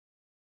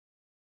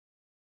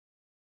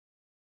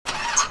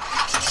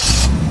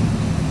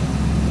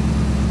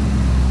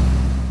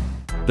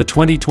The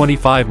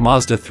 2025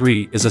 Mazda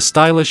 3 is a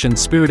stylish and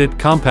spirited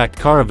compact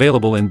car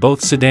available in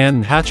both sedan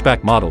and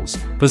hatchback models,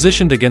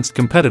 positioned against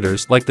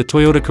competitors like the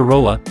Toyota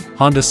Corolla,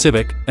 Honda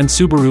Civic, and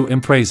Subaru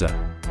Impreza.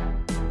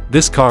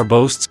 This car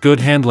boasts good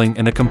handling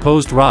and a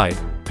composed ride,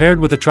 paired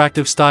with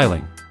attractive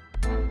styling.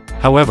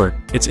 However,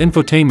 its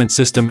infotainment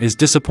system is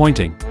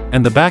disappointing,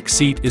 and the back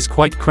seat is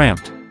quite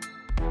cramped.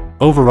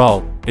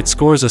 Overall, it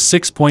scores a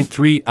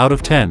 6.3 out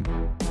of 10.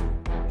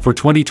 For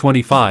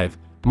 2025,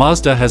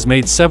 Mazda has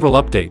made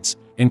several updates,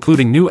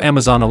 including new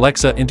Amazon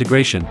Alexa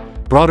integration,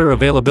 broader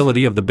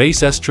availability of the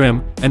base S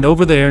trim, and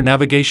over-the-air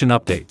navigation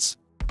updates.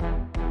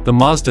 The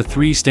Mazda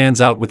 3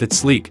 stands out with its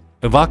sleek,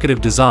 evocative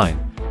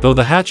design, though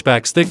the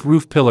hatchback's thick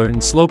roof pillar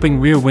and sloping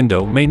rear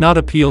window may not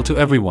appeal to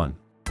everyone.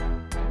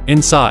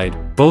 Inside,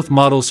 both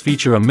models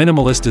feature a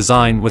minimalist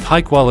design with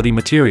high-quality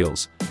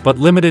materials, but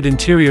limited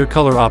interior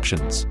color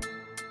options.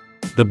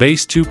 The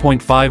base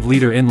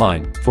 2.5-liter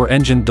inline-4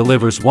 engine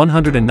delivers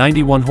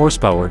 191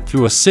 horsepower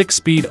through a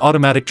 6-speed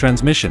automatic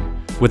transmission,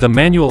 with a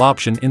manual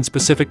option in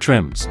specific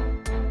trims.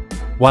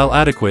 While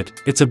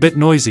adequate, it's a bit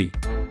noisy.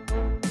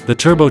 The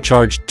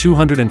turbocharged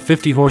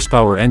 250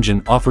 horsepower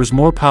engine offers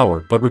more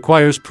power but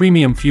requires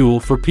premium fuel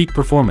for peak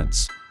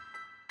performance.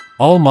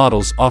 All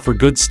models offer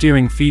good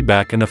steering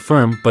feedback and a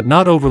firm but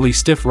not overly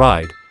stiff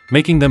ride,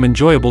 making them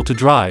enjoyable to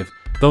drive,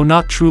 though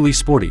not truly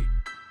sporty.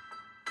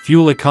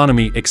 Fuel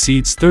economy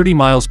exceeds 30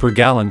 miles per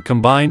gallon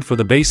combined for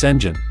the base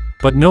engine,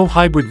 but no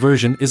hybrid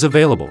version is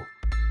available.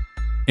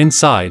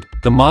 Inside,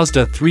 the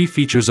Mazda 3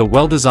 features a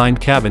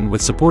well-designed cabin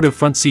with supportive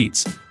front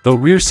seats, though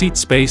rear seat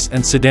space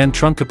and sedan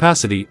trunk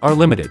capacity are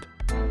limited.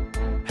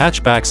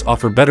 Hatchbacks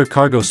offer better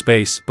cargo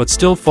space but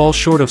still fall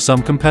short of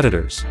some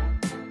competitors.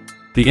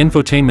 The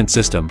infotainment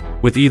system,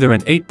 with either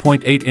an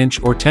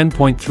 8.8-inch or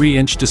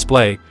 10.3-inch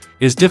display,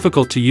 is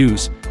difficult to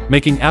use,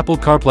 making Apple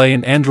CarPlay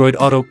and Android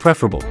Auto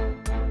preferable.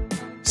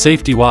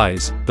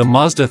 Safety-wise, the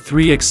Mazda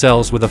 3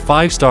 excels with a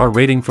 5-star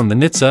rating from the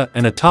NHTSA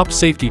and a top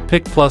safety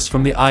pick plus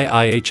from the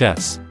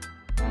IIHS.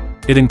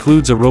 It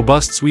includes a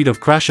robust suite of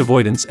crash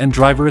avoidance and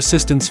driver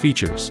assistance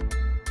features.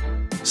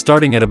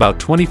 Starting at about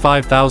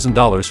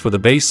 $25,000 for the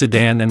base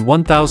sedan and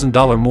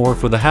 $1,000 more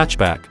for the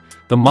hatchback,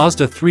 the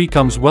Mazda 3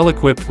 comes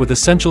well-equipped with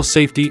essential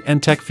safety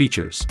and tech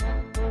features.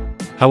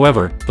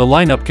 However, the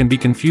lineup can be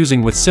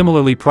confusing with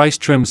similarly priced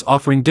trims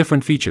offering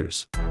different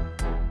features.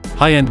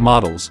 High-end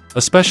models,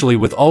 especially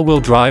with all-wheel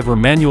drive or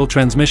manual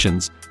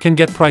transmissions, can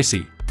get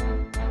pricey.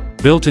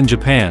 Built in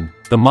Japan,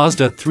 the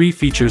Mazda 3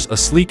 features a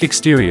sleek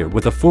exterior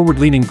with a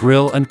forward-leaning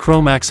grille and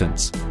chrome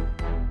accents.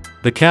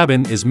 The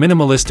cabin is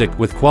minimalistic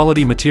with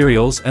quality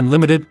materials and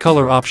limited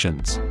color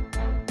options.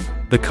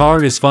 The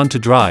car is fun to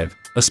drive,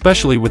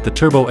 especially with the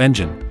turbo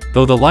engine,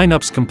 though the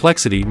lineup's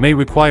complexity may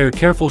require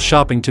careful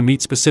shopping to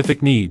meet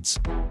specific needs.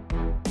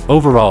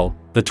 Overall,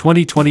 the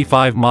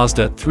 2025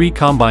 Mazda 3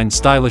 combines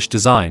stylish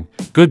design,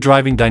 good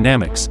driving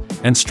dynamics,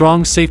 and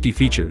strong safety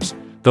features,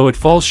 though it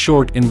falls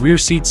short in rear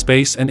seat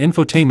space and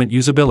infotainment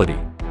usability.